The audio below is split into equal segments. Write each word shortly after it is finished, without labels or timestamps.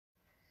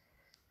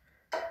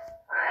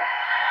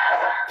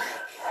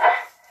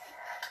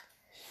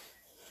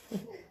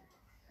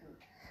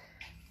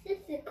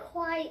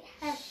quite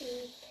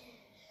heavy.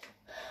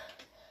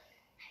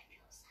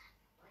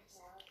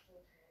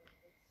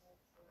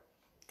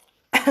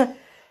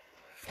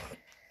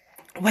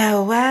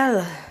 Well.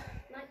 Michael,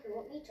 you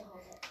want me to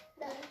hold it?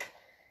 No.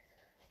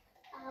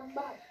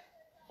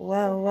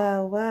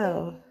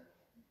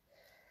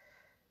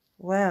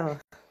 Well.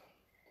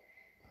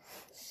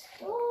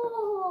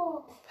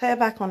 Oh. Put it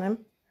back on him.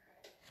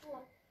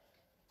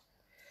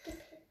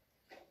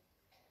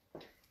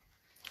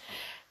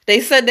 They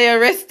said they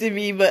arrested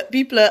me, but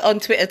people are on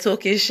Twitter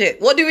talking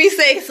shit. What do we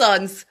say,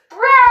 sons?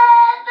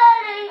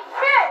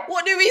 Revolution!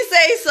 What do we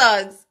say,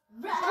 sons?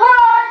 Revolution!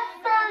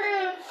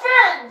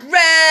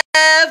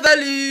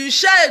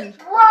 Revolution!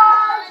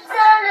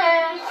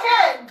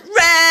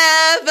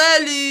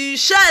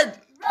 Revolution!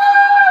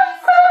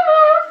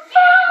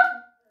 Revolution!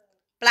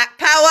 Black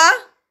power?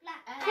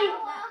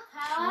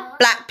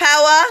 Black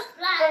power?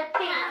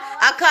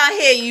 I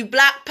can't hear you.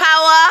 Black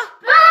power?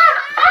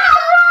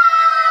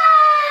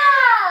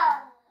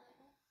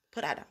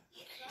 Put that down.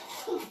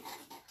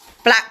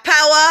 Black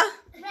power?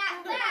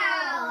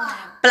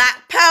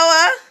 Black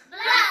power?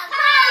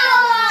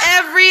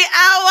 Every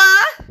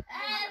hour?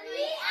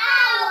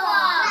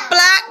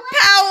 Black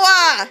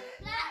power!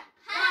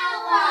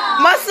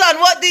 My son,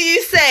 what do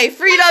you say?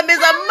 Freedom is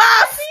a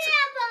must!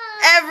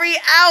 Every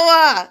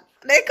hour!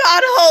 They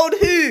can't hold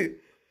who?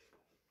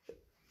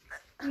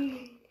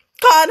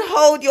 Can't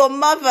hold your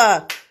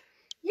mother.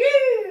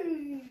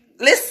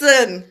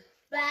 Listen.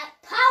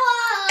 Black power!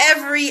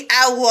 Every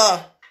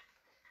hour.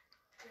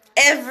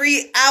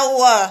 Every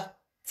hour.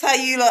 Tell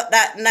you like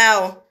that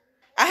now.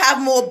 I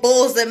have more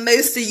balls than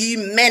most of you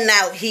men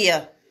out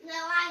here. No,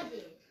 I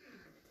do.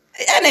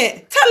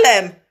 Innit? Tell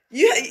them.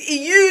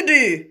 You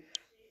do.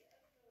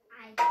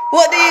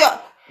 What do you...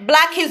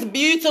 Black is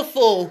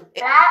beautiful.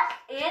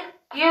 Black is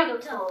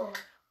beautiful.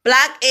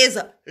 Black is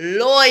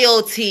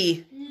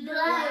loyalty.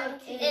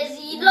 Black is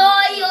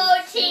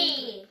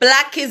loyalty.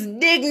 Black is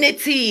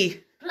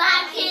dignity.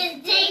 Black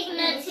is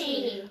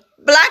dignity.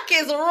 Black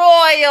is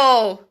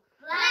royal.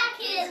 Black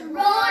is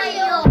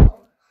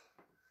royal.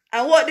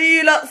 And what do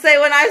you lot say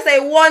when I say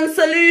one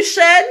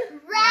solution?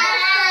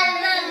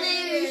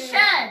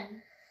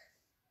 Revolution.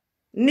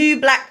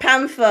 New Black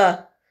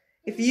Panther.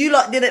 If you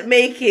lot didn't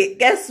make it,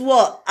 guess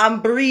what?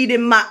 I'm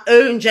breeding my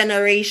own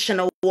generation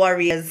of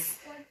warriors.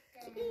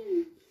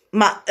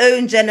 My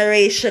own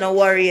generation of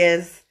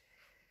warriors.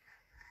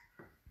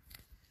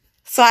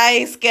 So I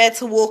ain't scared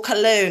to walk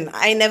alone.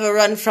 I never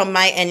run from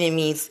my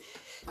enemies.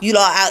 You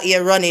lot are out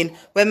here running.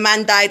 When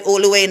man died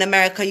all the way in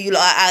America, you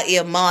lot are out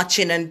here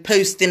marching and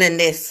posting and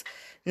this.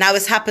 Now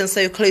it's happened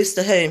so close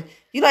to home.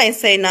 You lot ain't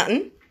saying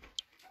nothing.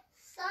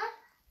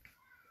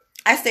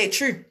 I stay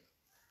true.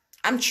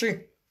 I'm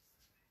true.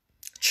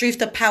 Truth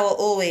to power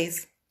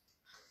always.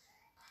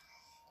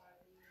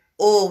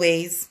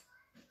 Always.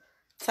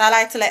 So I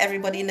like to let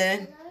everybody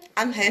know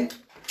I'm home.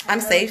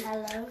 I'm safe.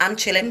 I'm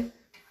chilling.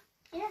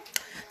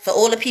 For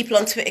all the people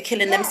on Twitter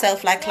killing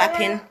themselves like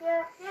clapping.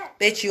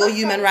 Bitch, your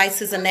human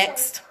rights is the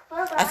next.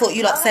 I thought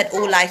you lot said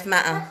all life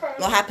matter.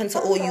 What happened to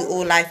all you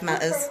all life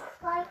matters?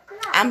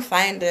 I'm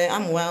fine though.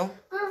 I'm well.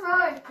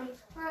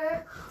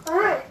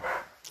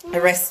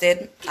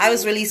 Arrested. I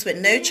was released with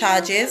no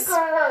charges.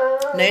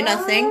 No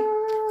nothing.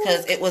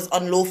 Because it was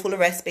unlawful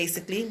arrest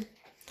basically.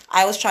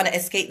 I was trying to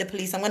escape the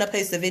police. I'm going to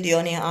post a video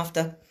on here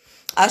after.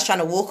 I was trying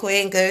to walk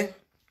away and go.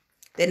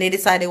 Then they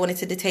decided they wanted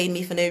to detain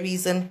me for no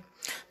reason.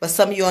 But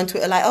some of you on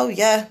Twitter are like, oh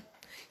yeah,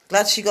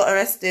 glad she got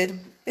arrested.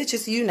 Bitch,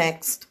 it's you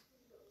next.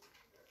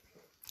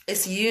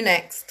 It's you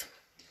next.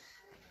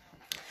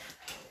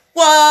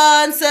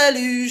 One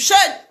solution.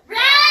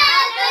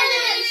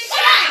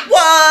 Revolution.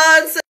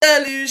 One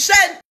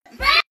solution.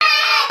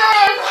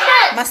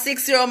 Revolution. My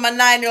 6-year-old, my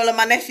 9-year-old, and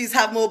my nephews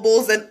have more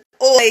balls than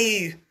all of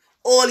you.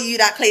 All of you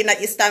that claim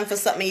that you stand for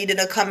something you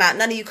didn't come out.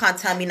 None of you can't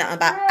tell me nothing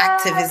about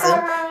activism.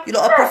 You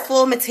lot are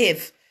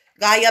performative.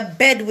 Got your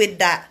bed with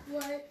that.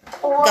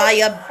 Got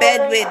your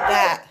bed with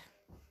that.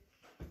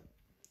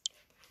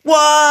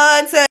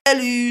 One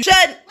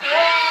solution.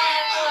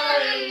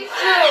 Revolution.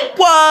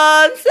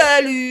 One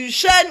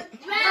solution.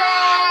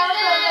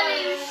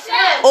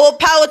 Revolution. All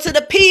power to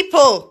the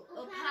people.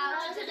 All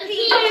power to the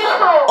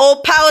people.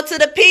 All power to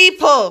the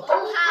people. All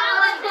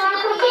power to the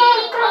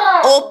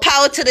people. All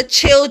power to the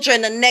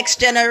children, the next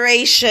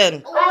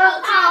generation. All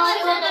power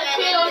to the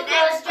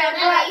children,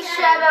 next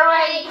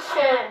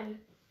generation.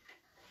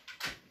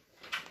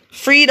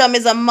 Freedom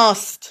is a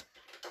must.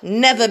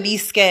 Never be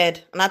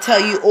scared. And I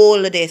tell you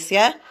all of this,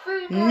 yeah?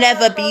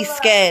 Never be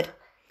scared.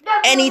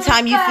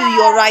 Anytime you feel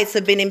your rights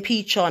have been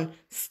impeached on,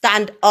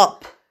 stand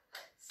up.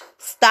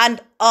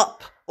 Stand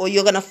up or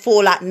you're going to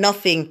fall at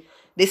nothing.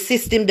 This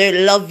system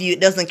don't love you.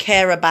 It doesn't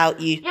care about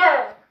you.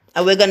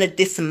 And we're going to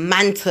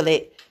dismantle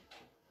it.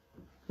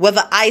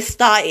 Whether I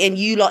start it and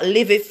you lot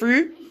live it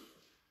through.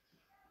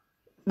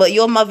 But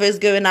your mother is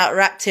going out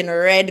wrapped in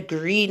red,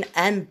 green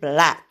and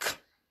black.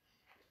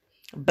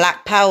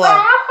 Black power.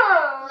 Black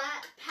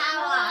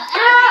power.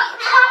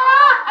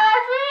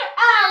 Every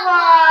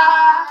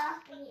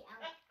hour.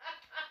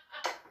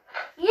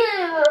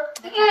 You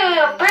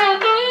bring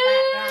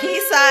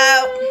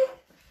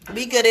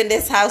We good in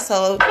this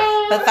household.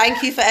 But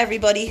thank you for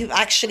everybody who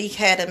actually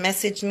cared and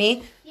messaged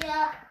me.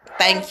 Yeah.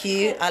 Thank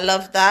you. I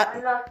love that.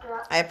 I love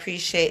that. I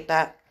appreciate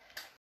that.